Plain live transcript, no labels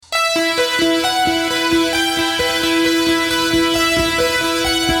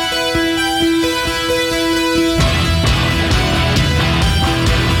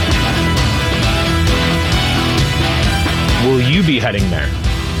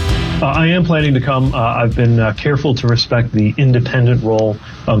I am planning to come. I've been careful to respect the independent role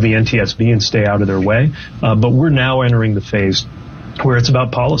of the NTSB and stay out of their way. But we're now entering the phase where it's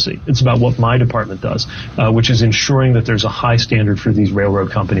about policy. It's about what my department does, which is ensuring that there's a high standard for these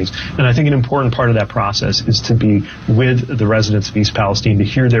railroad companies. And I think an important part of that process is to be with the residents of East Palestine, to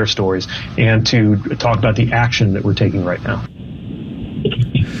hear their stories, and to talk about the action that we're taking right now.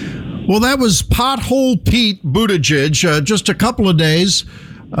 Well, that was Pothole Pete Buttigieg, just a couple of days.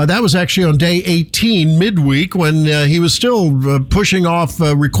 That was actually on day 18, midweek, when he was still pushing off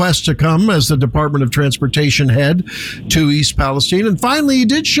requests to come as the Department of Transportation head to East Palestine. And finally, he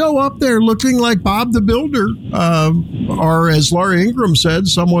did show up there looking like Bob the Builder, or as Laurie Ingram said,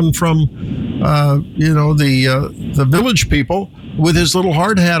 someone from, the village people, with his little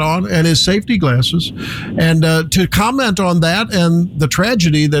hard hat on and his safety glasses. And to comment on that and the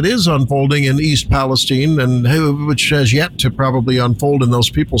tragedy that is unfolding in East Palestine, and which has yet to probably unfold in those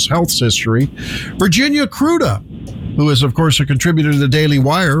people's health history, Virginia Kruta, who is, of course, a contributor to the Daily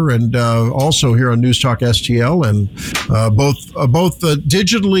Wire and also here on News Talk STL, and both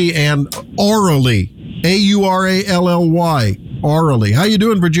digitally and orally, Aurally, orally. How you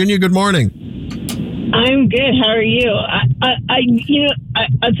doing, Virginia? Good morning. I'm good. How are you?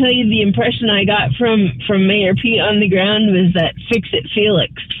 I'll tell you, the impression I got from Mayor Pete on the ground was that Fix-It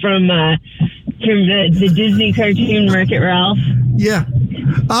Felix from the Disney cartoon Wreck-It Ralph. Yeah.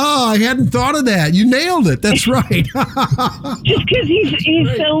 Oh, I hadn't thought of that. You nailed it. That's right. Just because he's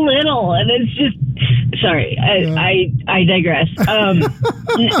right. So little, and it's just. Sorry, I digress.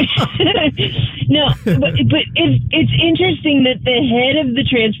 No, but it's interesting that the head of the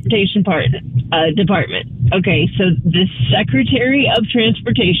transportation department. Okay, so the Secretary of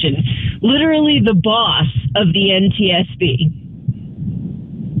Transportation, literally the boss of the NTSB,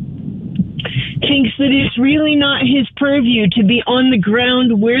 thinks that it's really not his purview to be on the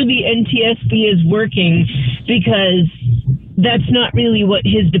ground where the NTSB is working, because that's not really what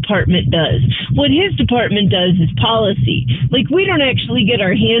his department does. What his department does is policy. Like, we don't actually get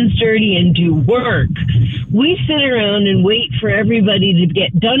our hands dirty and do work. We sit around and wait for everybody to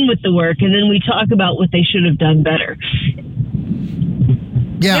get done with the work, and then we talk about what they should have done better.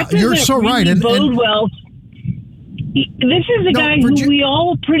 Yeah, you're so really right. And well. This is a guy who we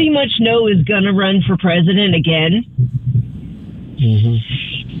all pretty much know is going to run for president again. Mm-hmm.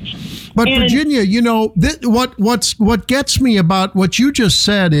 But Virginia, what gets me about what you just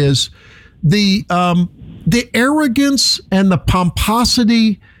said is the arrogance and the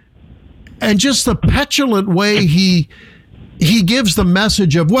pomposity and just the petulant way he gives the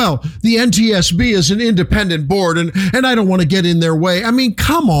message of, well, the NTSB is an independent board and I don't want to get in their way. I mean,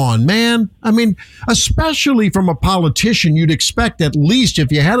 come on, man. I mean, especially from a politician, you'd expect, at least if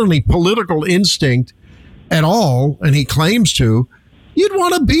you had any political instinct at all, and he claims to, you'd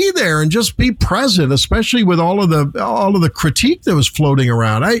want to be there and just be present, especially with all of the critique that was floating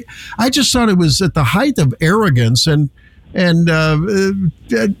around. I just thought it was at the height of arrogance and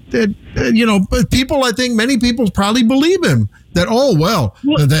people, I think many people probably believe him that,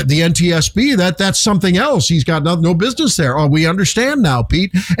 that the NTSB, that's something else. He's got no business there. Oh, we understand now,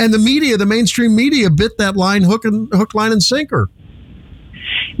 Pete. And the media, the mainstream media, bit that line, hook, line, and sinker.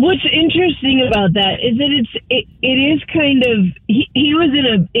 What's interesting about that is that it is kind of, he was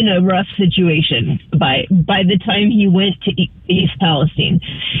in a rough situation by the time he went to East Palestine,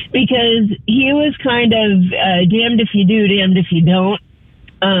 because he was kind of damned if you do, damned if you don't,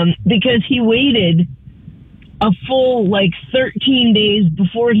 because he waited a full 13 days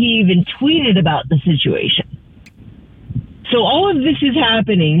before he even tweeted about the situation. So all of this is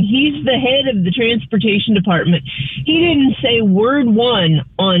happening. He's the head of the transportation department. He didn't say word one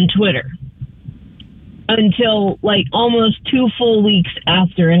on Twitter until almost 2 full weeks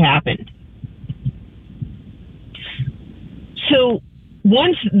after it happened. So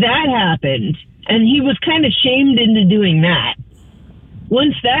once that happened, and he was kind of shamed into doing that,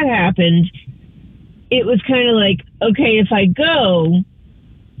 once that happened, it was kind of like, okay, if I go,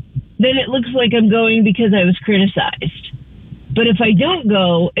 then it looks like I'm going because I was criticized. But if I don't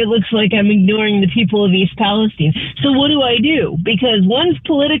go, it looks like I'm ignoring the people of East Palestine. So what do I do? Because one's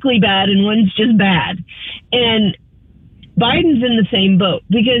politically bad and one's just bad. And Biden's in the same boat.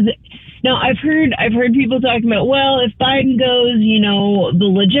 Because now I've heard people talking about, well, if Biden goes,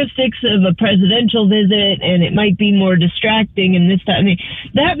 the logistics of a presidential visit, and it might be more distracting and this, that, and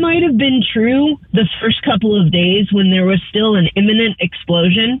that might have been true the first couple of days when there was still an imminent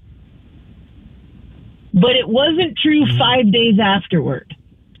explosion. But it wasn't true 5 days afterward.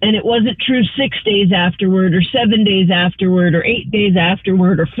 And it wasn't true 6 days afterward or 7 days afterward or 8 days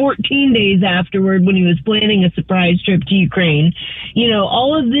afterward or 14 days afterward when he was planning a surprise trip to Ukraine.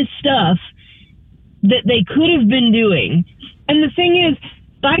 All of this stuff that they could have been doing. And the thing is,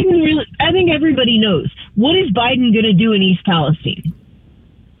 Biden really, I think everybody knows, what is Biden going to do in East Palestine?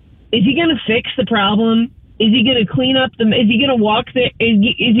 Is he going to fix the problem? Is he going to clean up is he going to walk there? Is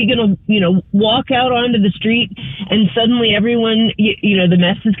he going to, walk out onto the street and suddenly everyone, the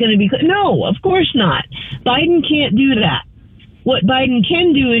mess is going to be clean? No, of course not. Biden can't do that. What Biden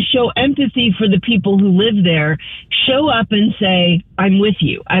can do is show empathy for the people who live there, show up and say, I'm with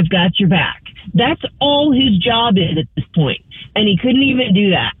you. I've got your back. That's all his job is at this point. And he couldn't even do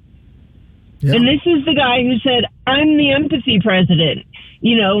that. Yeah. And this is the guy who said, I'm the empathy president.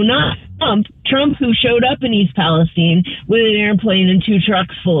 Not Trump, who showed up in East Palestine with an airplane and 2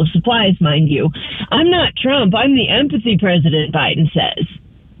 trucks full of supplies, mind you. I'm not Trump. I'm the empathy president, Biden says.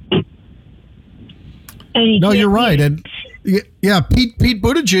 No, you're right. And yeah, Pete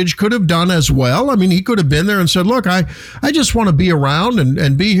Buttigieg could have done as well. I mean, he could have been there and said, look, I just want to be around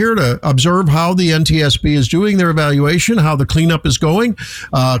and be here to observe how the NTSB is doing their evaluation, how the cleanup is going,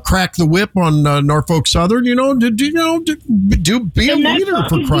 crack the whip on Norfolk Southern, be a leader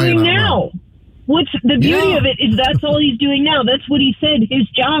for crying out loud. What's the beauty of it is that's all he's doing now. That's what he said his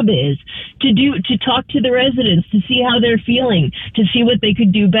job is to talk to the residents, to see how they're feeling, to see what they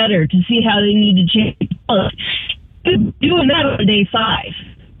could do better, to see how they need to change. Doing that on day 5.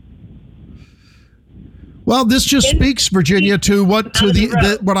 Well, this just speaks, Virginia, to what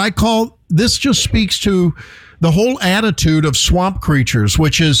I call, this just speaks to the whole attitude of swamp creatures,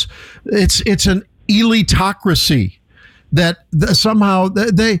 which is it's an elitocracy that somehow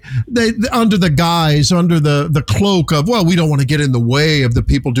they under the guise, under the cloak of, well, we don't want to get in the way of the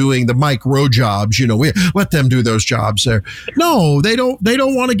people doing the micro jobs. We let them do those jobs there. No, they don't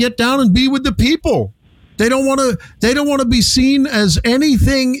want to get down and be with the people. They don't want to be seen as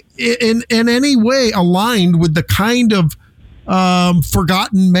anything in any way aligned with the kind of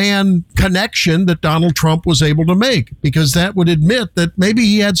forgotten man connection that Donald Trump was able to make, because that would admit that maybe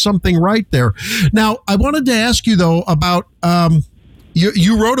he had something right there. Now, I wanted to ask you, though, about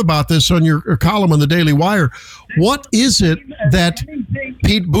you wrote about this on your column on the Daily Wire. What is it that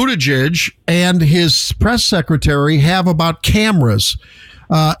Pete Buttigieg and his press secretary have about cameras?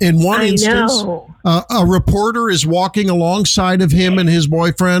 In one instance, a reporter is walking alongside of him and his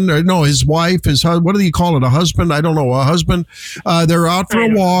boyfriend, or no, his wife, what do you call it? A husband? I don't know. A husband. They're out for a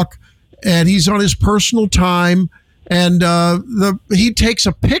walk, and he's on his personal time. And he takes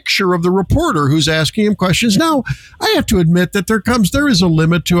a picture of the reporter who's asking him questions. Now, I have to admit that there is a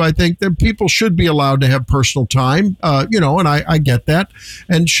limit to, I think, that people should be allowed to have personal time, and I get that,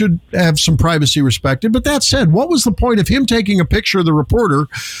 and should have some privacy respected. But that said, what was the point of him taking a picture of the reporter?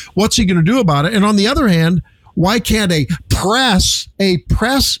 What's he going to do about it? And on the other hand, why can't a press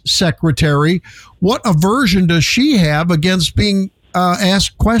secretary, what aversion does she have against being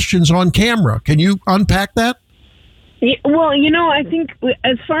asked questions on camera? Can you unpack that? Well, I think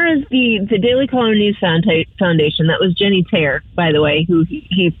as far as the Daily Caller News Foundation, that was Jenny Tair, by the way, who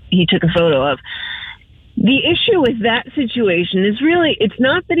he took a photo of. The issue with that situation is really, it's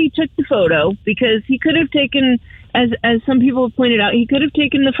not that he took the photo, because he could have taken, as some people have pointed out, he could have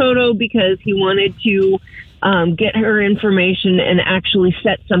taken the photo because he wanted to get her information and actually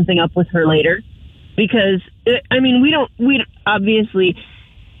set something up with her later. Because, we obviously,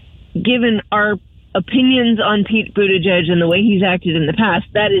 given our opinions on Pete Buttigieg and the way he's acted in the past,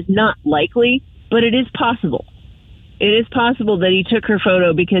 that is not likely, but it is possible. It is possible that he took her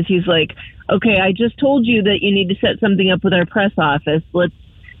photo because he's like, okay, I just told you that you need to set something up with our press office. Let's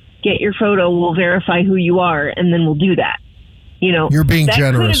get your photo. We'll verify who you are, and then we'll do that. You're being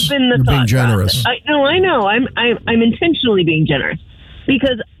generous. You're being generous. I know. I'm intentionally being generous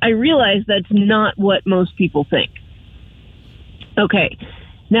because I realize that's not what most people think. Okay.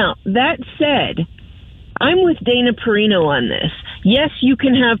 Now, that said, I'm with Dana Perino on this. Yes, you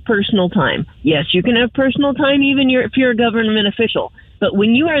can have personal time. Yes, you can have personal time even if you're a government official. But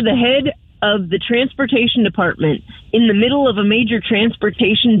when you are the head of the transportation department in the middle of a major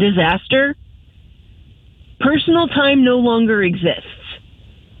transportation disaster, personal time no longer exists.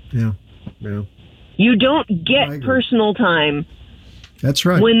 Yeah. You don't get personal time. That's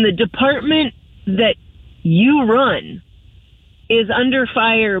right. When the department that you run is under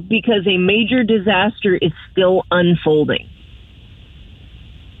fire because a major disaster is still unfolding.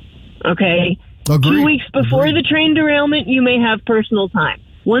 Okay? Agreed. 2 weeks before the train derailment, you may have personal time.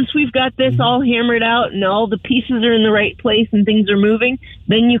 Once we've got this all hammered out and all the pieces are in the right place and things are moving,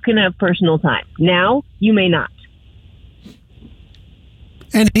 then you can have personal time. Now, you may not.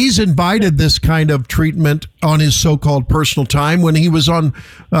 And he's invited this kind of treatment on his so-called personal time when he was on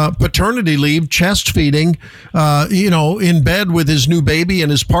paternity leave, chest feeding, in bed with his new baby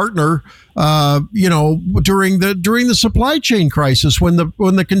and his partner, during the supply chain crisis when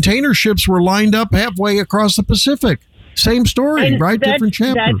the container ships were lined up halfway across the Pacific. Same story, and right? Different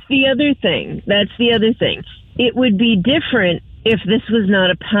chapter. That's the other thing. It would be different if this was not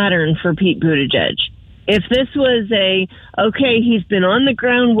a pattern for Pete Buttigieg. If this was he's been on the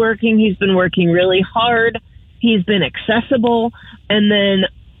ground working, he's been working really hard, he's been accessible, and then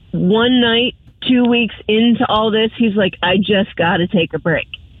one night, 2 weeks into all this, he's like, I just got to take a break.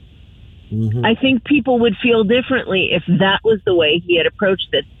 Mm-hmm. I think people would feel differently if that was the way he had approached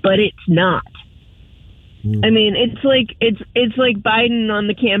this, but it's not. Mm-hmm. I mean, it's like Biden on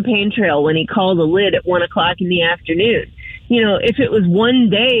the campaign trail when he called a lid at 1:00 in the afternoon. If it was one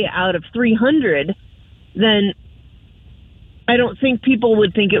day out of 300, then I don't think people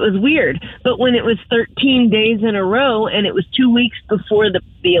would think it was weird. But when it was 13 days in a row and it was 2 weeks before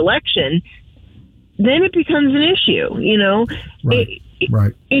the election, then it becomes an issue, Right.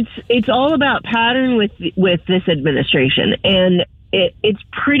 Right. It's all about pattern with this administration. And it's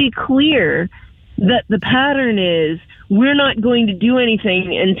pretty clear that the pattern is we're not going to do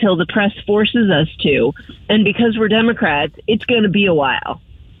anything until the press forces us to. And because we're Democrats, it's going to be a while.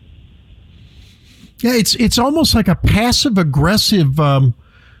 Yeah, it's almost like a passive aggressive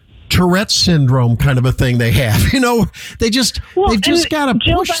Tourette syndrome kind of a thing they have. They've just got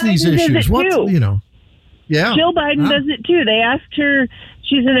to push these issues. Yeah. Jill Biden does it too. They asked her,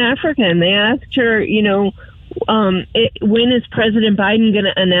 she's an African. They asked her, when is President Biden going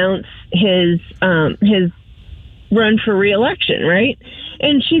to announce his run for re-election, right?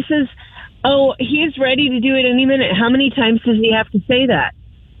 And she says, oh, he's ready to do it any minute. How many times does he have to say that?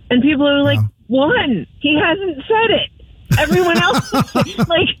 And people are like, one, he hasn't said it. Everyone else,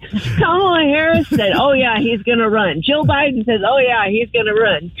 like Kamala Harris said, oh, yeah, he's going to run. Jill Biden says, oh, yeah, he's going to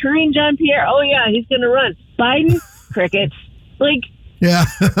run. Karine Jean-Pierre, oh, yeah, he's going to run. Biden, crickets. Like, yeah.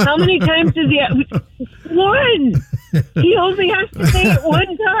 How many times does he have? One. He only has to say it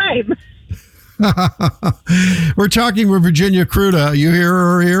one time. We're talking with Virginia Kruta. You hear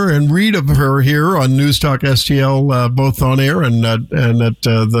her here and read of her here on News Talk STL, both on air and at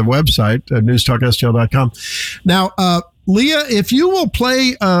the website, newstalkstl.com. Now, Leah, if you will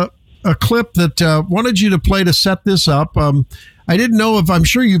play a clip that wanted you to play to set this up. I didn't know if I'm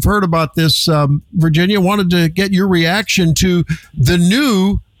sure you've heard about this, Virginia. Wanted to get your reaction to the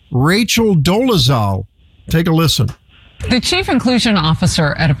new Rachel Dolezal. Take a listen. The chief inclusion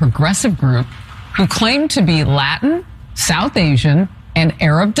officer at a progressive group who claimed to be Latin, South Asian, and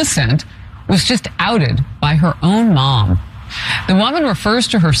Arab descent was just outed by her own mom. The woman refers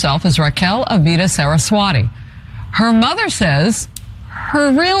to herself as Raquel Avida Saraswati. Her mother says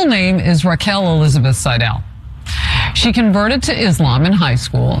her real name is Raquel Elizabeth Seidel. She converted to Islam in high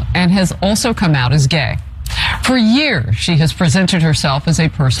school and has also come out as gay. For years, she has presented herself as a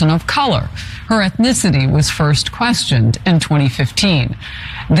person of color. Her ethnicity was first questioned in 2015.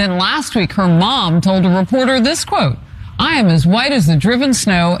 Then last week, her mom told a reporter this quote, "I am as white as the driven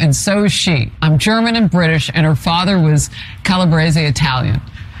snow, and so is she. I'm German and British, and her father was Calabrese Italian."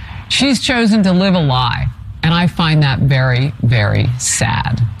 She's chosen to live a lie, and I find that very, very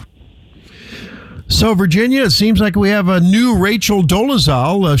sad. So, Virginia, it seems like we have a new Rachel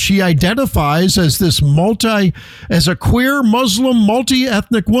Dolezal. She identifies as as a queer Muslim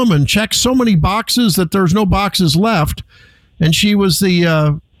multi-ethnic woman. Checks so many boxes that there's no boxes left. And she was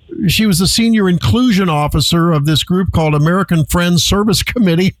the senior inclusion officer of this group called American Friends Service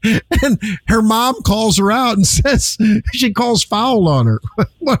Committee. And her mom calls her out and says she calls foul on her.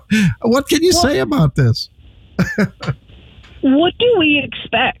 What can you say about this? What do we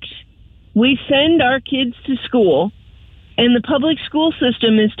expect? We send our kids to school, and the public school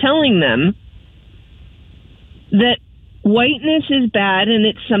system is telling them that whiteness is bad and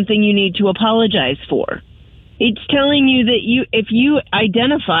it's something you need to apologize for. It's telling you that if you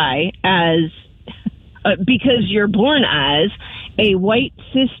identify as, because you're born as a white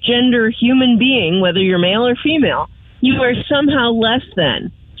cisgender human being, whether you're male or female, you are somehow less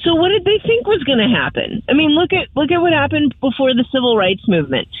than. So what did they think was going to happen? I mean, look at what happened before the civil rights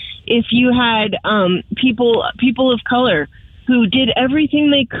movement. If you had people of color who did everything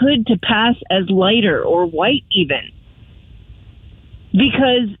they could to pass as lighter or white even,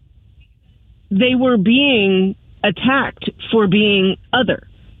 because they were being attacked for being other.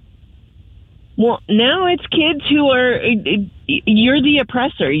 Well, now it's kids who are, you're the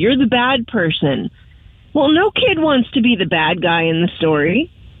oppressor, you're the bad person. Well, no kid wants to be the bad guy in the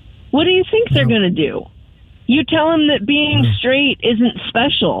story. What do you think they're going to do? You tell them that being straight isn't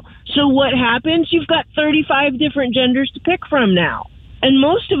special. So what happens? You've got 35 different genders to pick from now. And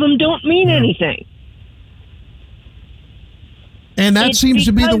most of them don't mean anything. And that seems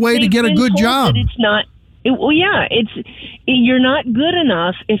to be the way to get a good job. It's not. You're not good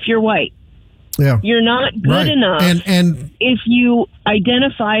enough if you're white. Yeah. You're not good enough and if you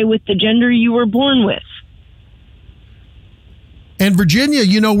identify with the gender you were born with. And Virginia,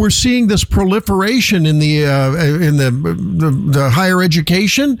 we're seeing this proliferation in the higher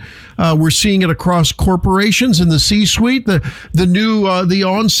education. We're seeing it across corporations in the C-suite. The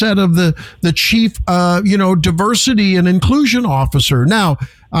onset of the chief diversity and inclusion officer. Now,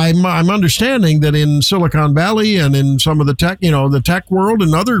 I'm understanding that in Silicon Valley and in some of the tech world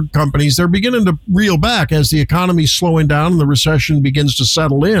and other companies, they're beginning to reel back as the economy's slowing down and the recession begins to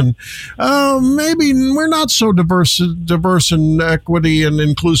settle in. Maybe we're not so diverse and equity and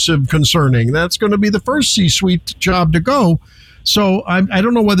inclusive concerning. That's going to be the first C-suite job to go. So I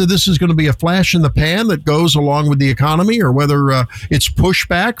don't know whether this is going to be a flash in the pan that goes along with the economy, or whether it's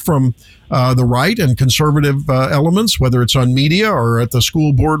pushback from the right and conservative elements, whether it's on media or at the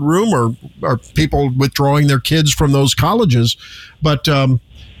school boardroom or people withdrawing their kids from those colleges. But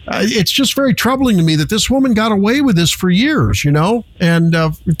it's just very troubling to me that this woman got away with this for years, and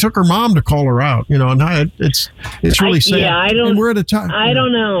it took her mom to call her out, and it's really sad. Yeah, and we're at a time. I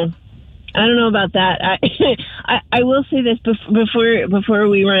don't know. I don't know about that. I will say this before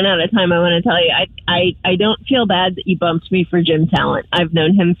we run out of time. I want to tell you, I don't feel bad that you bumped me for Jim Talent. I've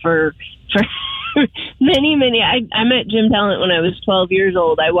known him for many. I met Jim Talent when I was 12 years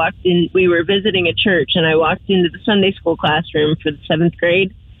old. I walked in. We were visiting a church, and I walked into the Sunday school classroom for the 7th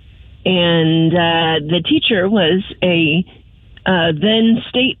grade, and the teacher was a then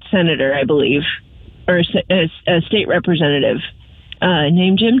state senator, I believe, or a state representative.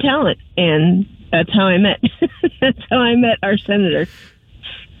 Named Jim Talent, and that's how I met. That's how I met our senator.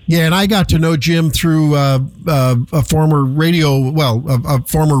 Yeah, and I got to know Jim through a former radio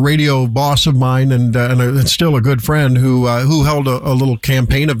boss of mine, and still a good friend who held a little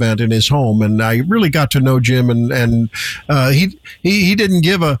campaign event in his home, and I really got to know Jim, and he didn't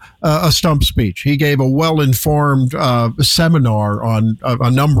give a stump speech. He gave a well-informed seminar on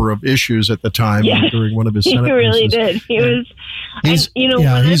a number of issues at the time during one of his Senate really races. did. He was.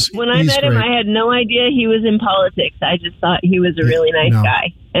 When I met him, I had no idea he was in politics. I just thought he was a really nice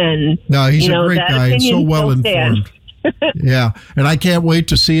guy. And he's a great guy and so well informed. Yeah, and I can't wait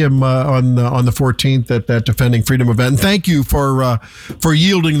to see him on the 14th at that Defending Freedom event. And thank you for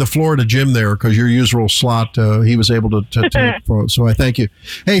yielding the floor to Jim there, because your usual slot he was able to take. So I thank you.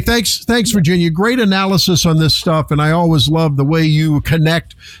 Hey, thanks, Virginia. Great analysis on this stuff, and I always love the way you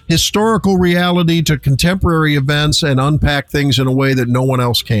connect historical reality to contemporary events and unpack things in a way that no one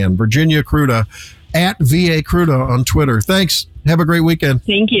else can. Virginia Kruta, at VA Kruta on Twitter. Thanks. Have a great weekend.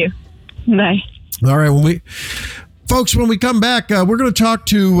 Thank you. Bye. All right. Folks, when we come back, we're going to talk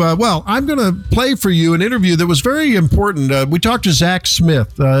to, I'm going to play for you an interview that was very important. We talked to Zach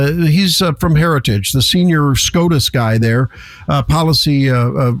Smith. He's from Heritage, the senior SCOTUS guy there, policy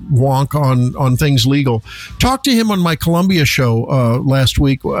wonk on things legal. Talked to him on my Columbia show last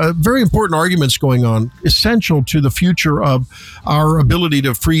week. Very important arguments going on, essential to the future of our ability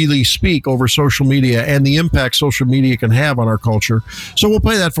to freely speak over social media and the impact social media can have on our culture. So we'll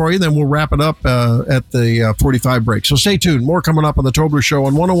play that for you, then we'll wrap it up at the 45 break. So stay tuned. More coming up on the Tobler Show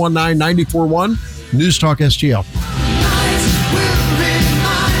on 101.9, 94.1 News Talk STL.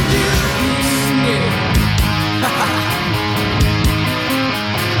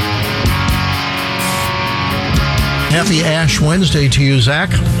 Happy Ash Wednesday to you, Zach.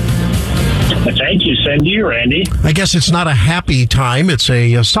 Thank you. Same to you, Randy. I guess it's not a happy time. It's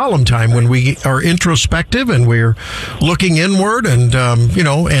a solemn time when we are introspective and we're looking inward and,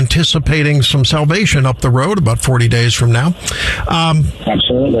 anticipating some salvation up the road about 40 days from now.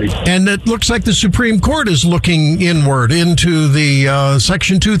 Absolutely. And it looks like the Supreme Court is looking inward into the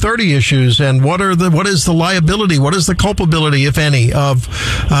Section 230 issues and what is the liability, what is the culpability, if any, of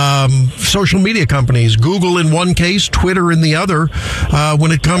social media companies, Google in one case, Twitter in the other,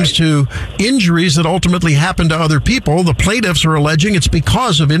 when it comes to injuries that ultimately happen to other people. The plaintiffs are alleging it's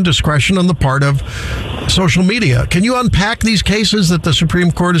because of indiscretion on the part of social media. Can you unpack these cases that the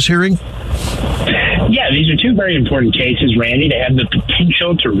Supreme Court is hearing? Yeah, these are two very important cases, Randy. They have the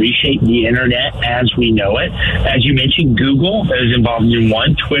potential to reshape the internet as we know it. As you mentioned, Google is involved in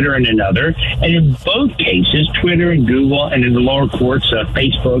one, Twitter in another. And in both cases, Twitter and Google, and in the lower courts,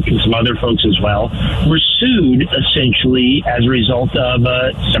 Facebook and some other folks as well, were sued essentially as a result of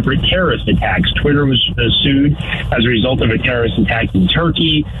separate terrorist attacks. Twitter was sued as a result of a terrorist attack in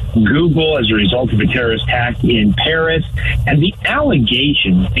Turkey, Google as a result of a terrorist attack in Paris. And the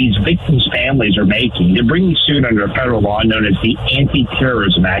allegations these victims' families are making, they're bringing suit under a federal law known as the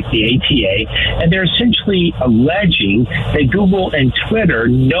Anti-Terrorism Act, the ATA, and they're essentially alleging that Google and Twitter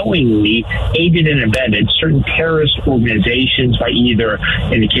knowingly aided and abetted certain terrorist organizations by either,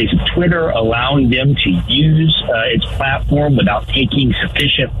 in the case of Twitter, allowing them to use its platform without taking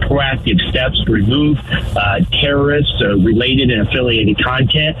sufficient proactive steps to remove terrorists related and affiliated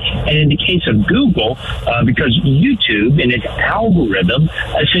content, and in the case of Google, because YouTube in its algorithm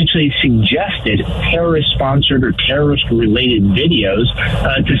essentially suggested terrorist-sponsored or terrorist-related videos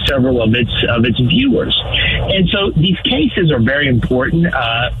to several of its viewers. And so these cases are very important.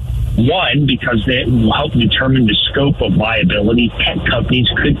 One, because they will help determine the scope of liability tech companies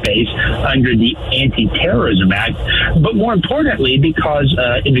could face under the Anti-Terrorism Act. But more importantly, because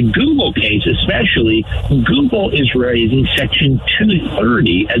in the Google case especially, Google is raising Section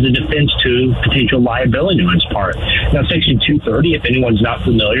 230 as a defense to potential liability on its part. Now, Section 230, if anyone's not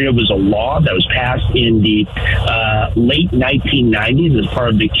familiar, it was a law that was passed in the late 1990s as part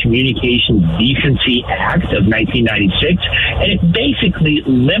of the Communications Decency Act of 1996, and it basically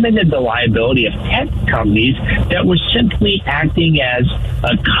limited the liability of tech companies that were simply acting as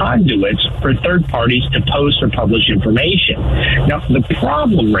conduits for third parties to post or publish information. Now, the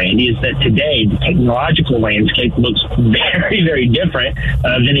problem, Randy, is that today the technological landscape looks very, very different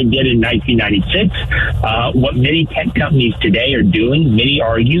than it did in 1996. What many tech companies today are doing, many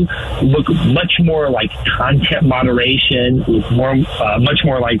argue, look much more like content moderation, look much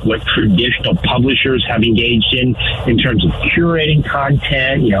more like what traditional publishers have engaged in terms of curating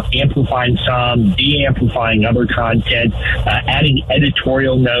content, amplifying some, de-amplifying other content, adding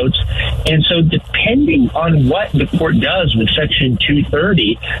editorial notes. And so depending on what the court does with Section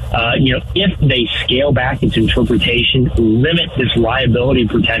 230, if they scale back its interpretation, limit this liability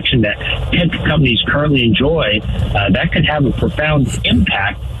protection that tech companies currently enjoy, that could have a profound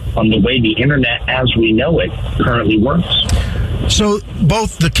impact on the way the internet as we know it currently works. So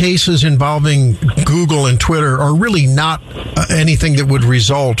both the cases involving Google and Twitter are really not anything that would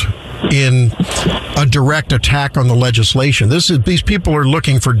result in a direct attack on the legislation. These people are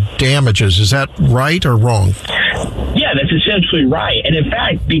looking for damages. Is that right or wrong? Yeah, that's essentially right. And in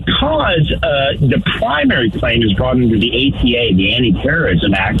fact, because the primary claim is brought under the ATA, the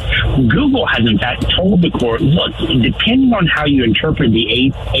Anti-Terrorism Act, Google has in fact told the court, look, depending on how you interpret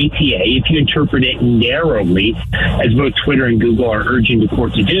the ATA, if you interpret it narrowly, as both Twitter and Google are urging the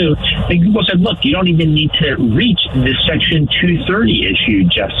court to do, then Google said, look, you don't even need to reach this Section 230 issue,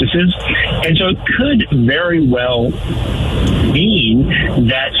 justices. And so it could very well mean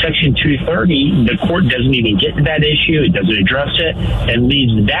that Section 230, the court doesn't even get to that issue, it doesn't address it, and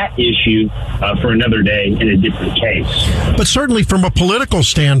leaves that issue for another day in a different case. But certainly from a political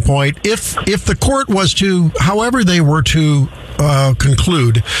standpoint, if the court was to, however they were to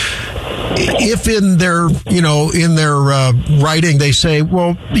conclude, if in their writing they say,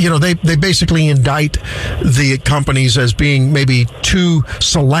 well, they basically indict the companies as being maybe too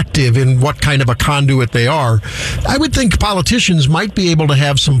selective in what kind of a conduit they are, I would think politicians might be able to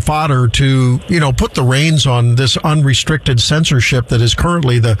have some fodder to, put the reins on this unrestricted censorship that is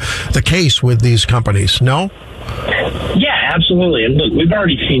currently the case with these companies. No? Yeah, absolutely. And look, we've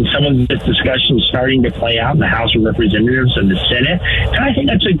already seen some of this discussion starting to play out in the House of Representatives and the Senate. And I think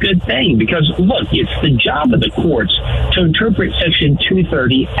that's a good thing because, look, it's the job of the courts to interpret Section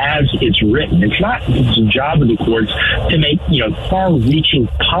 230 as it's written. It's not the job of the courts to make, far-reaching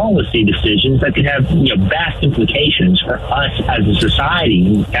policy decisions that could have, vast implications for us as a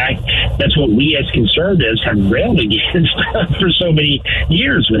society. In fact, that's what we as conservatives have railed against for so many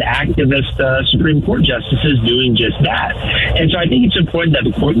years with activist Supreme Court justices doing just that. And so I think it's important that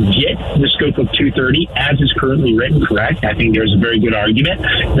the court get the scope of 230 as is currently written correct. I think there's a very good argument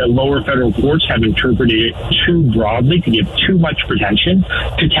that lower federal courts have interpreted it too broadly to give too much protection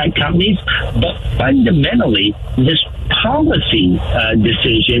to tech companies. But fundamentally, this policy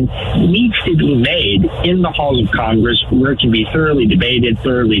decision needs to be made in the halls of Congress where it can be thoroughly debated,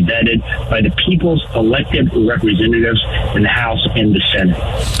 thoroughly vetted by the people's elected representatives in the House and the Senate.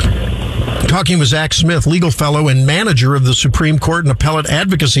 Talking with Zach Smith, legal fellow and manager of the Supreme Court and Appellate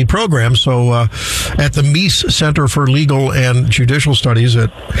Advocacy Program. So at the Meese Center for Legal and Judicial Studies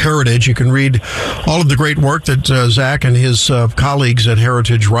at Heritage, you can read all of the great work that Zach and his colleagues at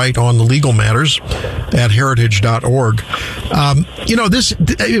Heritage write on the legal matters at heritage.org.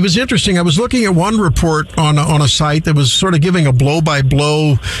 It was interesting. I was looking at one report on a site that was sort of giving a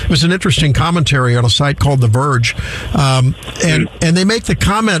blow-by-blow. It was an interesting commentary on a site called The Verge. And they make the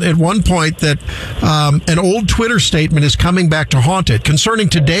comment at one point that an old Twitter statement is coming back to haunt it concerning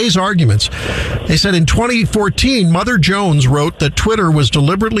today's arguments. They said in 2014, Mother Jones wrote that Twitter was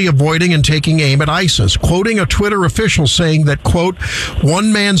deliberately avoiding and taking aim at ISIS, quoting a Twitter official saying that, quote,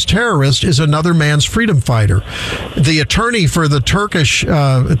 one man's terrorist is another man's freedom fighter. The attorney for the Turkish,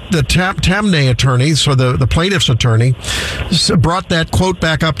 the Tamne attorney, so the plaintiff's attorney, brought that quote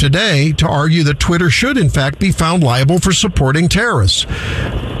back up today to argue that Twitter should, in fact, be found liable for supporting terrorists.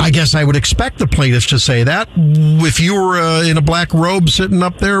 I guess I would expect the plaintiffs to say that. If you were in a black robe sitting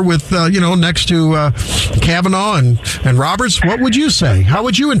up there with, next to Kavanaugh and Roberts, what would you say? How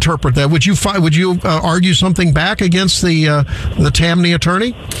would you interpret that? Would you argue something back against the Tamne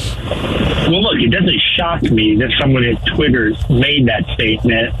attorney? Well, look, it doesn't shock me that someone at Twitter made that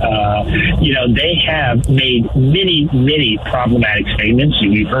statement. They have made many, many problematic statements.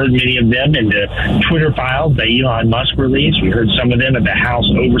 We've heard many of them in the Twitter files that Elon Musk released. We heard some of them at the House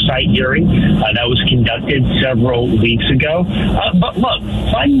Oversight hearing that was conducted several weeks ago. But look,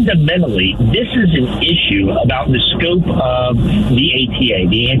 fundamentally, this is an issue about the scope of the ATA,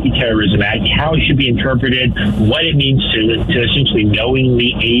 the Anti-Terrorism Act, how it should be interpreted, what it means to essentially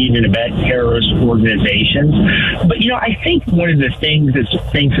knowingly aid and abet terrorist organizations. But, I think one of the things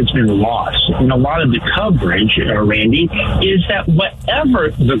that's been lost in a lot of the coverage, Randy, is that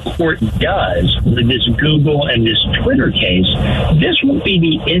whatever the court does with this Google and this Twitter case, this won't be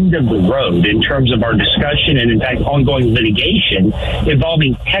the end of the road in terms of our discussion and, in fact, ongoing litigation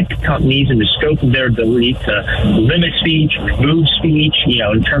involving tech companies and the scope of their ability to limit speech, remove speech,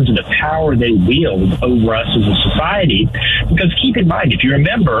 in terms of the power they wield over us as a society. Because keep in mind, if you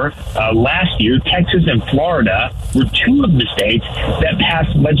remember, last year, Texas and Florida were two of the states that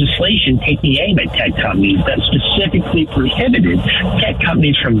passed legislation taking aim at tech companies that specifically prohibited tech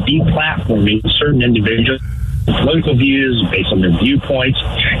companies from deplatforming certain individuals' political views based on their viewpoints.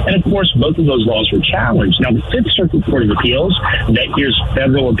 And of course, both of those laws were challenged. Now, the Fifth Circuit Court of Appeals, that hears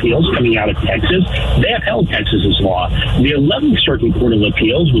federal appeals coming out of Texas, they upheld Texas's law. The 11th Circuit Court of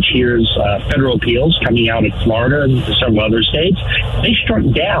Appeals, which hears federal appeals coming out of Florida and several other states, they struck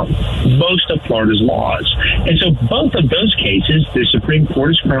down most of Florida's laws. And so both of those cases, the Supreme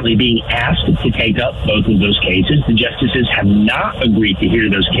Court is currently being asked to take up both of those cases. The justices have not agreed to hear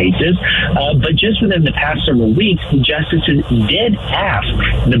those cases, but just within the past several weeks, the justices did ask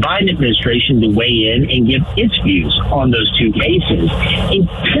the Biden administration to weigh in and give its views on those two cases. And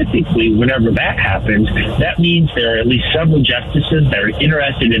typically, whenever that happens, that means there are at least several justices that are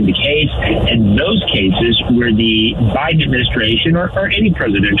interested in the case. And those cases where the Biden administration or any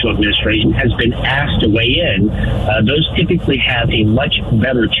presidential administration has been asked to weigh in, those typically have a much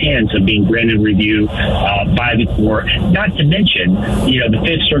better chance of being granted review by the court. Not to mention, the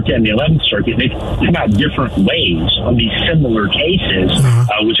Fifth Circuit and the 11th Circuit, they've come out different ways on these similar cases,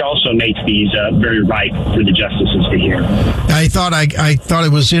 which also makes these very ripe for the justices to hear. I thought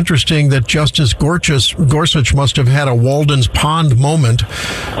it was interesting that Justice Gorsuch must have had a Walden's Pond moment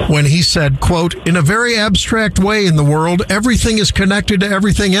when he said, quote, in a very abstract way in the world, everything is connected to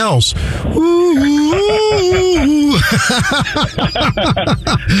everything else.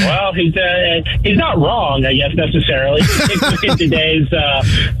 Well, he's not wrong, I guess, necessarily. In today's,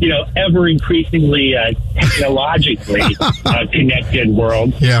 ever increasingly technologically connected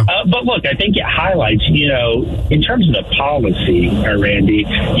world. Yeah. But look, I think it highlights, in terms of the policy, Randy,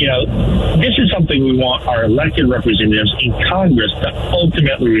 this is something we want our elected representatives in Congress to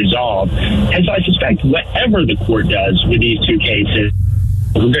ultimately resolve. And so I suspect whatever the court does with these two cases,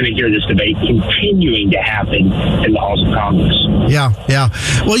 we're going to hear this debate continuing to happen in the halls of Congress. Yeah.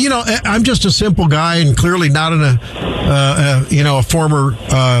 Well, I'm just a simple guy and clearly not a former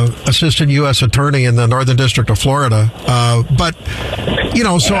assistant U.S. attorney in the Northern District of Florida. But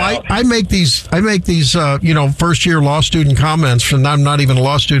so I make these first year law student comments, and I'm not even a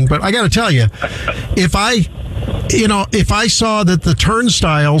law student. But I got to tell you, if I saw that the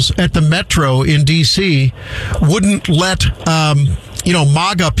turnstiles at the Metro in D.C. wouldn't let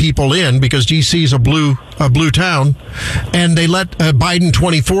MAGA people in because D.C. is a blue town, and they let Biden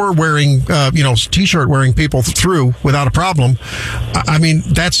 24 wearing T-shirt wearing people through without a problem. I mean,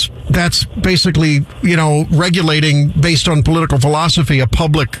 that's that's basically, regulating based on political philosophy a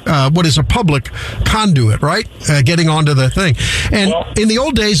public, what is a public conduit, right? Getting onto the thing. And in the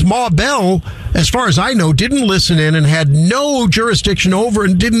old days, Ma Bell, as far as I know, didn't listen in and had no jurisdiction over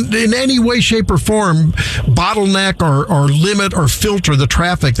and didn't in any way, shape, or form bottleneck or limit or filter the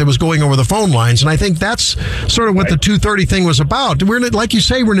traffic that was going over the phone lines. And I think that's sort of what the 230 thing was about. We're in, like you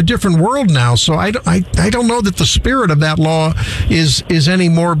say, we're in a different world now. So I don't know that the spirit of that law is any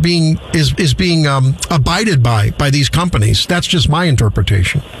more being abided by these companies. That's just my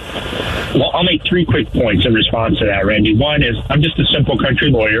interpretation. Well, I'll make 3 quick points in response to that, Randy. One is I'm just a simple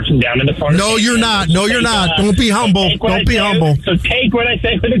country lawyer from down in the farm. No, you're not. No, you're not. Don't be humble. Don't be humble. So take what I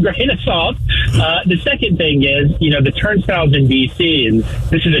say with a grain of salt. The second thing is, the turnstiles in D.C., and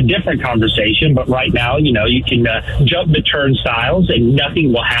this is a different conversation, but right now, you can jump the turnstiles and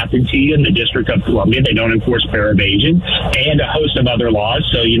nothing will happen to you in the District of Columbia. They don't enforce fare evasion and a host of other laws.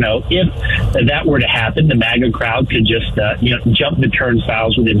 So, if that were to happen, the MAGA crowd could just, jump the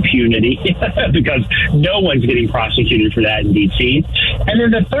turnstiles with impunity because no one's getting prosecuted for that in D.C. And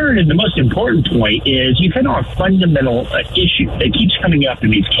then the third and the most important point is you hit on a fundamental issue that keeps coming up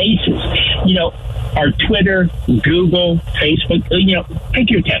in these cases. Our Twitter, Google, Facebook, pick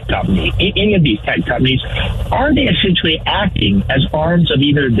your tech company, any of these tech companies, are they essentially acting as arms of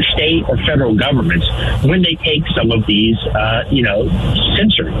either the state or federal governments when they take some of these,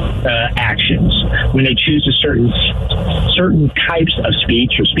 censored actions, when they choose a certain types of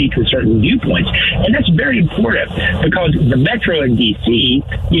speech or speak with certain viewpoints? And that's very important because the Metro in D.C.,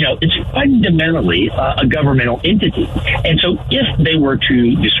 it's fundamentally a governmental entity. And so if they were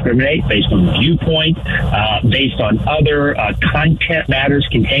to discriminate based on viewpoint, based on other content matters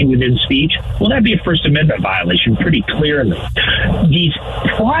contained within speech, well, that'd be a First Amendment violation pretty clearly. These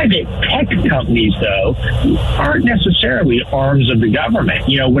private tech companies, though, aren't necessarily arms of the government.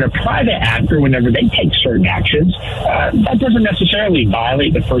 When a private actor, whenever they take certain actions, that doesn't necessarily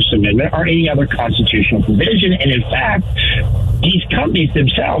violate the First Amendment or any other constitutional provision. And in fact, these companies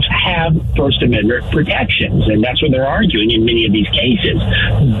themselves have First Amendment protections, and that's what they're arguing in many of these cases.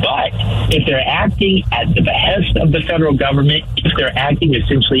 But if they're acting at the behest of the federal government, if they're acting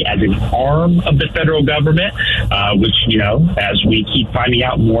essentially as an arm of the federal government, which, as we keep finding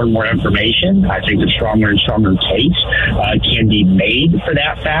out more and more information, I think a stronger and stronger case can be made for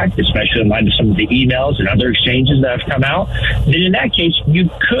that fact, especially in light of some of the emails and other exchanges that have come out, then in that case, you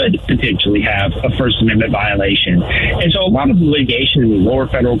could potentially have a First Amendment violation. And so a lot of the litigation in the lower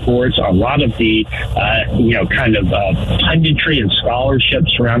federal courts, a lot of the, punditry and scholarship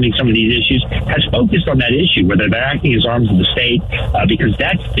surrounding some of these issues has focused on that issue, whether they're acting as arms of the state, because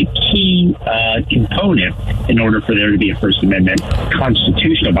that's the key component in order for there to be a First Amendment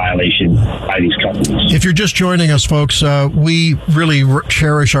constitutional violation by these companies. If you're just joining us, folks, we really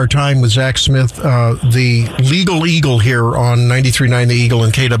cherish our time with Zach Smith, the legal eagle here on 93.9 The Eagle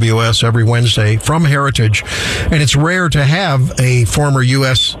and KWS every Wednesday from Heritage. And it's rare to have a former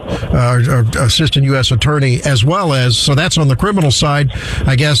U.S. assistant U.S. attorney as well as, so that's on the criminal side,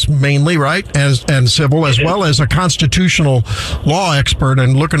 I guess, mainly, right, and civil, as well as a constitutional law expert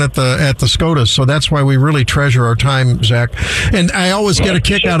and looking at the SCOTUS. So that's why we really treasure our time, Zach. And I always get a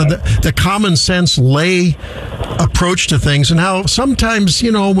kick out of the common sense lay approach to things and how sometimes,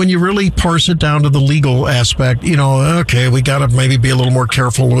 when you really parse it down to the legal aspect, okay, we got to maybe be a little more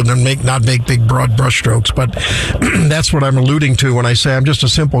careful and not make big broad brushstrokes. But that's what I'm alluding to when I say I'm just a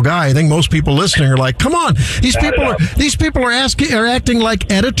simple guy. I think most people listening are like, come on, these people are acting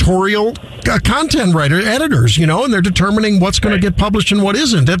like editorial content editors, and they're determining what's going to get published and what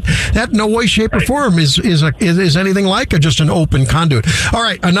isn't. That no way, shape, or form is anything like just an open conduit. All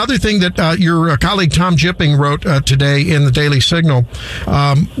right, another thing that your colleague Tom Jipping wrote today in the Daily Signal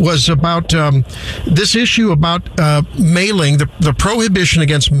was about this issue about mailing, the prohibition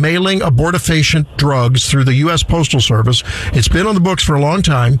against mailing abortifacient drugs through the U.S. Postal Service. It's been on the books for a long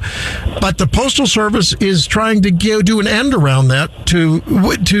time, but the Postal Service is trying to do an end around that to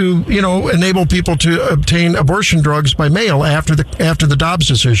enable people to obtain abortion drugs by mail after the Dobbs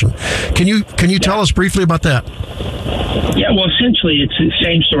decision. Can you tell us briefly about that? Yeah, well, essentially, it's the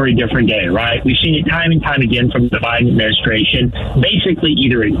same story, different day, right? We've seen it time and time again from the Biden administration, basically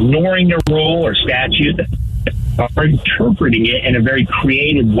either ignoring a rule or statute are interpreting it in a very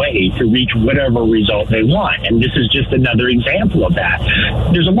creative way to reach whatever result they want. And this is just another example of that.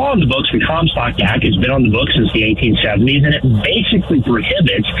 There's a law in the books, the Comstock Act has been on the books since the 1870s, and it basically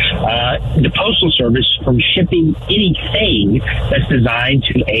prohibits the Postal Service from shipping anything that's designed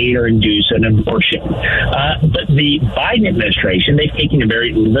to aid or induce an abortion. But the Biden administration, they've taken a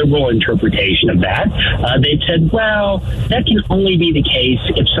very liberal interpretation of that. They've said, well, that can only be the case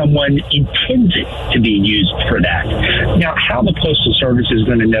if someone intends it to be used for that. Now, how the Postal Service is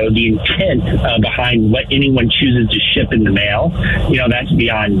going to know the intent behind what anyone chooses to ship in the mail, that's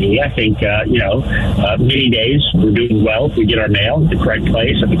beyond me. I think, many days we're doing well if we get our mail at the correct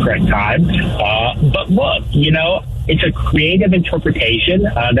place at the correct time. But look, it's a creative interpretation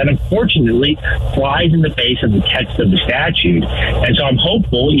that unfortunately flies in the face of the text of the statute. And so I'm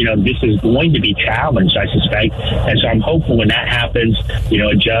hopeful, this is going to be challenged, I suspect. And so I'm hopeful when that happens,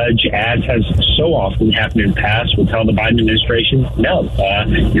 a judge, as has so often happened in the past, will tell the Biden administration, no,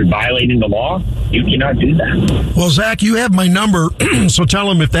 you're violating the law. You cannot do that. Well, Zach, you have my number, so tell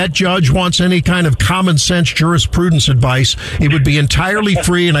him if that judge wants any kind of common sense jurisprudence advice, it would be entirely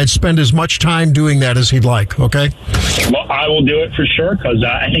free, and I'd spend as much time doing that as he'd like, okay? Well, I will do it for sure, because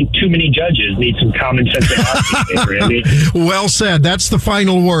I think too many judges need some common sense advice, Randy. Well said. That's the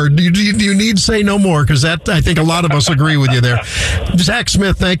final word. You need say no more, because that, I think a lot of us agree with you there. Zach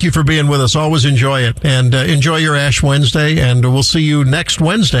Smith, thank you for being with us. Always enjoy it. And enjoy your Ash Wednesday, and we'll see you next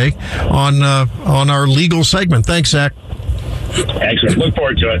Wednesday on our legal segment. Thanks, Zach. Excellent. Look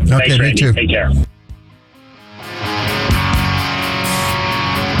forward to it. Okay, Thanks, Randy. Me too. Take care.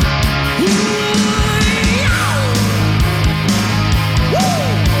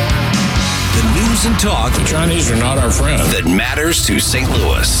 And talk. The Chinese are not our friend. That matters to St.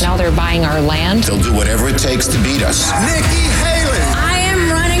 Louis. Now they're buying our land. They'll do whatever it takes to beat us. Nikki Haley. I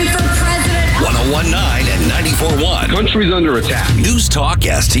am running for president. 101.9 and 94.1. Country's under attack. News Talk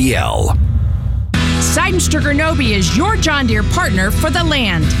STL. Seidenstricker Nobe is your John Deere partner for the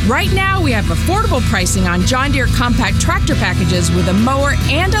land. Right now, we have affordable pricing on John Deere compact tractor packages with a mower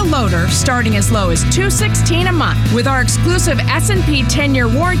and a loader starting as low as $216 a month. With our exclusive S&P 10-year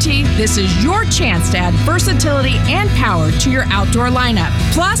warranty, this is your chance to add versatility and power to your outdoor lineup.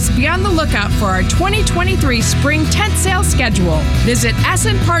 Plus, be on the lookout for our 2023 spring tent sale schedule. Visit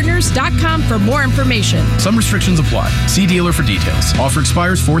snpartners.com for more information. Some restrictions apply. See dealer for details. Offer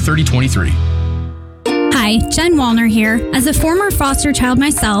expires 4/30/23. Hi, Jen Wallner here. As a former foster child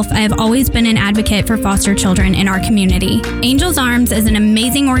myself, I have always been an advocate for foster children in our community. Angels Arms is an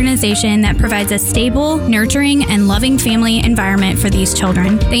amazing organization that provides a stable, nurturing, and loving family environment for these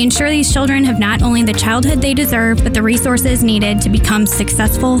children. They ensure these children have not only the childhood they deserve, but the resources needed to become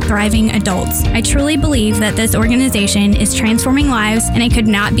successful, thriving adults. I truly believe that this organization is transforming lives, and I could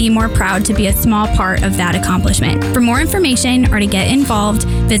not be more proud to be a small part of that accomplishment. For more information or to get involved,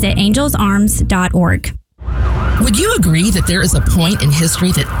 visit angelsarms.org. Would you agree that there is a point in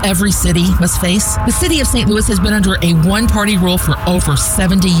history that every city must face? The city of St. Louis has been under a one-party rule for over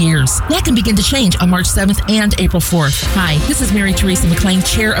 70 years. That can begin to change on March 7th and April 4th. Hi, this is Mary Teresa McClain,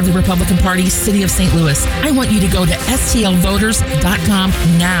 chair of the Republican Party, City of St. Louis. I want you to go to stlvoters.com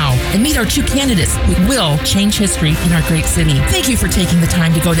now and meet our two candidates who will change history in our great city. Thank you for taking the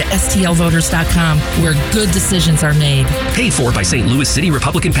time to go to stlvoters.com, where good decisions are made. Paid for by St. Louis City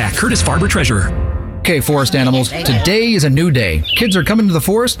Republican PAC, Curtis Farber, Treasurer. Okay, forest animals, today is a new day. Kids are coming to the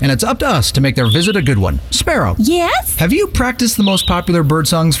forest, and it's up to us to make their visit a good one. Sparrow. Yes? Have you practiced the most popular bird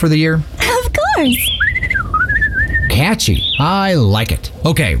songs for the year? Of course. Catchy. I like it.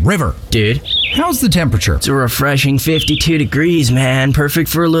 Okay, River. Dude. How's the temperature? It's a refreshing 52 degrees, man. Perfect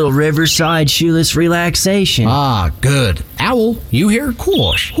for a little riverside shoeless relaxation. Ah, good. Owl, you here?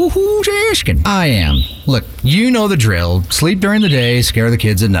 Course. Who's asking? I am. Look, you know the drill. Sleep during the day, scare the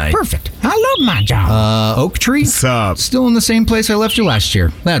kids at night. Perfect. I love my job. Oak Tree? What's up? Still in the same place I left you last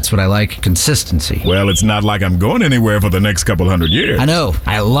year. That's what I like. Consistency. Well, it's not like I'm going anywhere for the next couple hundred years. I know.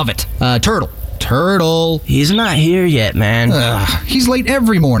 I love it. Turtle. He's not here yet, man. He's late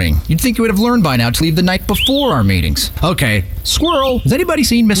every morning. You'd think you would have learned by now to leave the night before our meetings. Okay. Squirrel. Has anybody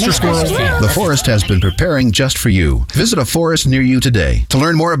seen Mr. Squirrel? The forest has been preparing just for you. Visit a forest near you today. To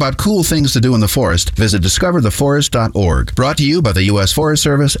learn more about cool things to do in the forest, visit discovertheforest.org. Brought to you by the U.S. Forest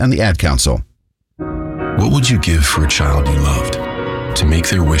Service and the Ad Council. What would you give for a child you loved? To make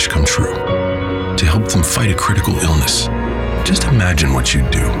their wish come true? To help them fight a critical illness? Just imagine what you'd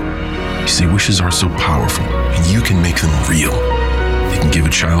do. You see, wishes are so powerful, and you can make them real. They can give a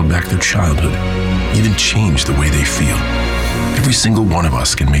child back their childhood, even change the way they feel. Every single one of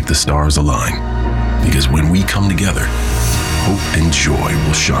us can make the stars align, because when we come together, hope and joy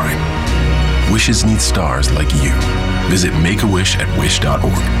will shine. wishes need stars like you. Visit Make-A-Wish at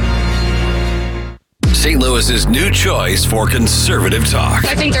wish.org. St. Louis's new choice for conservative talk.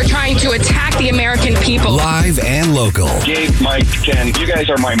 I think they're trying to attack the American people. Live and local. Gabe, Mike, Ken, you guys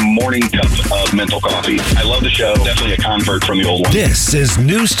are my morning cup of mental coffee. I love the show. Definitely a convert from the old one. This is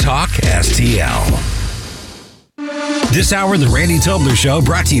News Talk STL. This hour of the Randy Tobler Show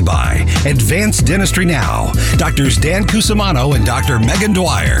brought to you by Advanced Dentistry Now. Doctors Dan Cusimano and Dr. Megan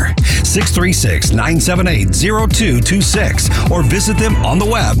Dwyer. 636-978-0226 or visit them on the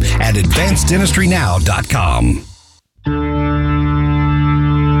web at advanceddentistrynow.com.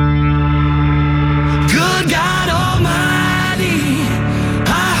 Good God Almighty,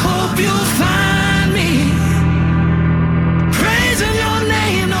 I hope you'll find me praising your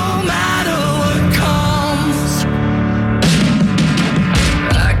name no matter what comes.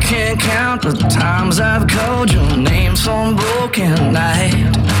 I can't count the times I've called your name some broken night.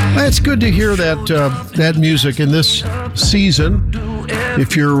 It's good to hear that music in this season.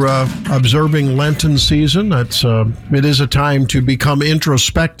 If you're observing Lenten season, it is a time to become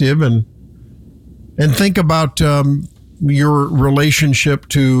introspective and think about your relationship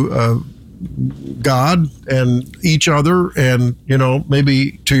to God and each other, and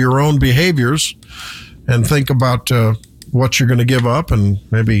maybe to your own behaviors, and think about what you're going to give up, and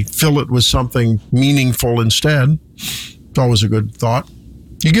maybe fill it with something meaningful instead. It's always a good thought.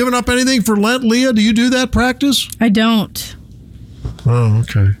 You giving up anything for Lent, Leah? Do you do that practice? I don't. Oh,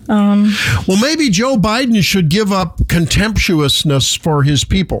 okay. Well, maybe Joe Biden should give up contemptuousness for his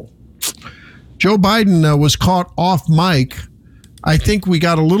people. Joe Biden was caught off mic. I think we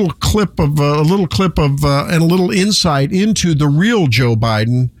got a little clip of and a little insight into the real Joe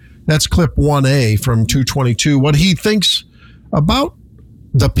Biden. That's clip 1A from 222. What he thinks about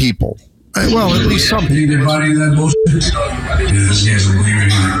the people. Well, at least some people. Anybody that bullshit? This guy's a believer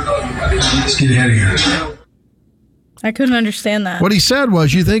here. Let's get ahead of here. I couldn't understand that. What he said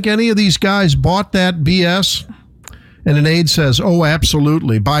was, you think any of these guys bought that BS? And an aide says, oh,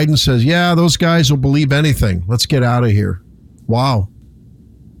 absolutely. Biden says, yeah, those guys will believe anything. Let's get out of here. Wow.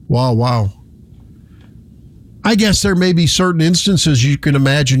 Wow. I guess there may be certain instances you can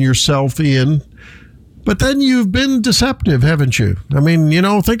imagine yourself in, but then you've been deceptive, haven't you? I mean,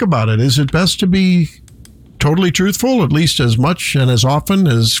 think about it. Is it best to be totally truthful, at least as much and as often,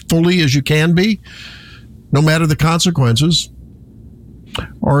 as fully as you can be, no matter the consequences?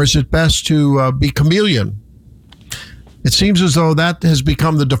 Or is it best to be chameleon? It seems as though that has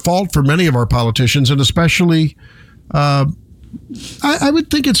become the default for many of our politicians, and especially, I would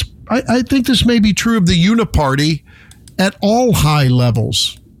think I think this may be true of the uniparty at all high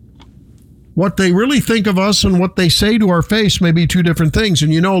levels. What they really think of us and what they say to our face may be two different things.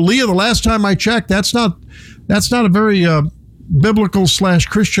 And Leah, the last time I checked, that's not a very biblical /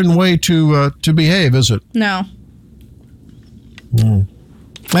 Christian way to behave, is it? No.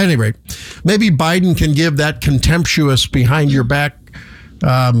 At any rate, maybe Biden can give that contemptuous, behind your back,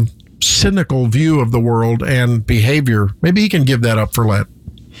 cynical view of the world and behavior. Maybe he can give that up for Lent.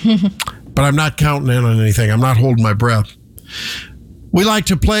 But I'm not counting in on anything. I'm not holding my breath. We like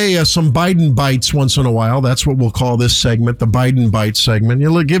to play some Biden bites once in a while. That's what we'll call this segment, the Biden Bite segment.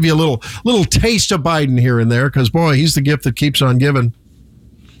 It'll give you a little taste of Biden here and there, because, boy, he's the gift that keeps on giving.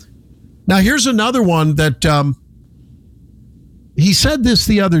 Now, here's another one that he said this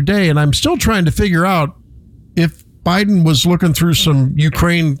the other day, and I'm still trying to figure out if Biden was looking through some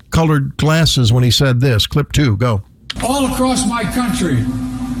Ukraine-colored glasses when he said this. Clip 2, go. All across my country,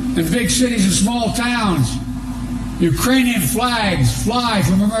 in big cities and small towns, Ukrainian flags fly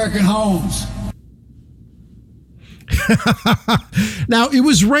from American homes. Now, it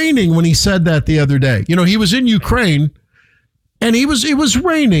was raining when he said that the other day. He was in Ukraine, and it was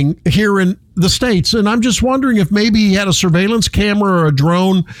raining here in the States. And I'm just wondering if maybe he had a surveillance camera or a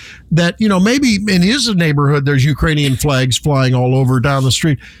drone that, maybe in his neighborhood there's Ukrainian flags flying all over down the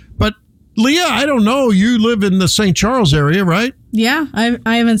street. But Leah, I don't know. You live in the St. Charles area, right? Yeah,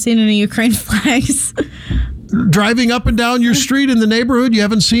 I haven't seen any Ukraine flags. Driving up and down your street in the neighborhood, you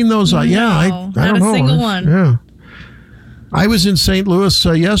haven't seen those? No, yeah, I not don't a know. single one. Yeah. I was in St. Louis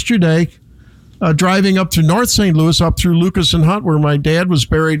yesterday, driving up to North St. Louis, up through Lucas and Hunt, where my dad was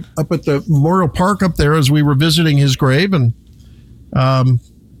buried, up at the Memorial Park up there as we were visiting his grave. And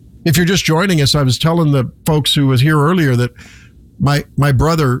if you're just joining us, I was telling the folks who was here earlier that my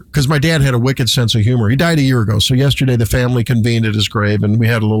brother, because my dad had a wicked sense of humor. He died a year ago. So yesterday the family convened at his grave, and we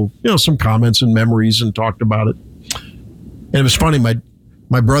had a little, some comments and memories and talked about it. And it was funny.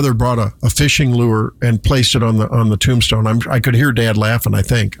 My brother brought a fishing lure and placed it on the tombstone. I could hear Dad laughing, I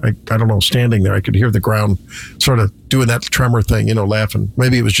think. I don't know, standing there. I could hear the ground sort of doing that tremor thing, laughing.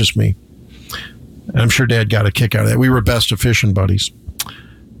 Maybe it was just me. And I'm sure Dad got a kick out of that. We were best of fishing buddies.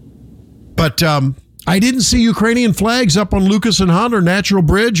 But I didn't see Ukrainian flags up on Lucas and Hunt or Natural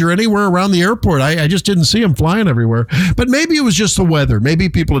Bridge or anywhere around the airport. I just didn't see them flying everywhere. But maybe it was just the weather. Maybe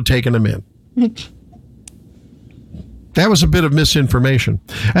people had taken them in. That was a bit of misinformation.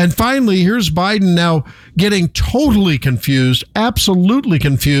 And finally, here's Biden now getting totally confused, absolutely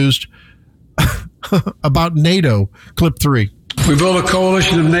confused about NATO. Clip 3. We built a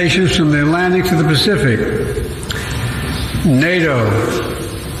coalition of nations from the Atlantic to the Pacific. NATO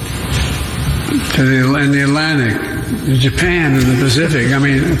and the Atlantic, Japan and the Pacific. I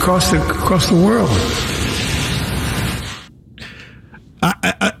mean, across the world.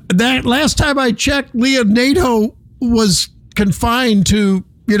 That last time I checked, Leah, NATO was confined to,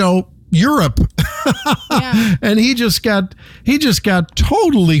 Europe. Yeah. And he just got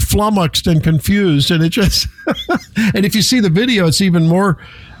totally flummoxed and confused. And it just, and if you see the video, it's even more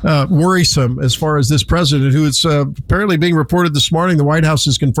worrisome as far as this president, who is apparently being reported this morning. The White House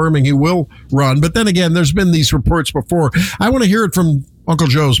is confirming he will run. But then again, there's been these reports before. I want to hear it from Uncle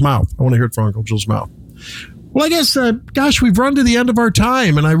Joe's mouth. Well, I guess, we've run to the end of our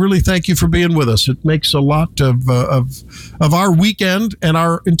time, and I really thank you for being with us. It makes a lot of our weekend and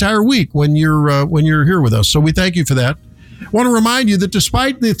our entire week when you're here with us. So we thank you for that. I want to remind you that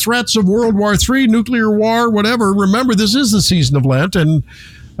despite the threats of World War III, nuclear war, whatever, remember this is the season of Lent, and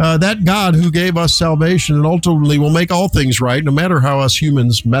that God who gave us salvation and ultimately will make all things right, no matter how us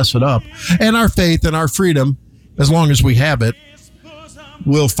humans mess it up, and our faith and our freedom, as long as we have it,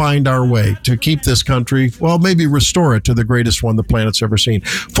 we'll find our way to keep this country, well, maybe restore it to the greatest one the planet's ever seen.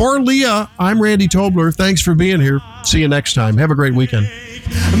 For Leah, I'm Randy Tobler. Thanks for being here. See you next time. Have a great weekend.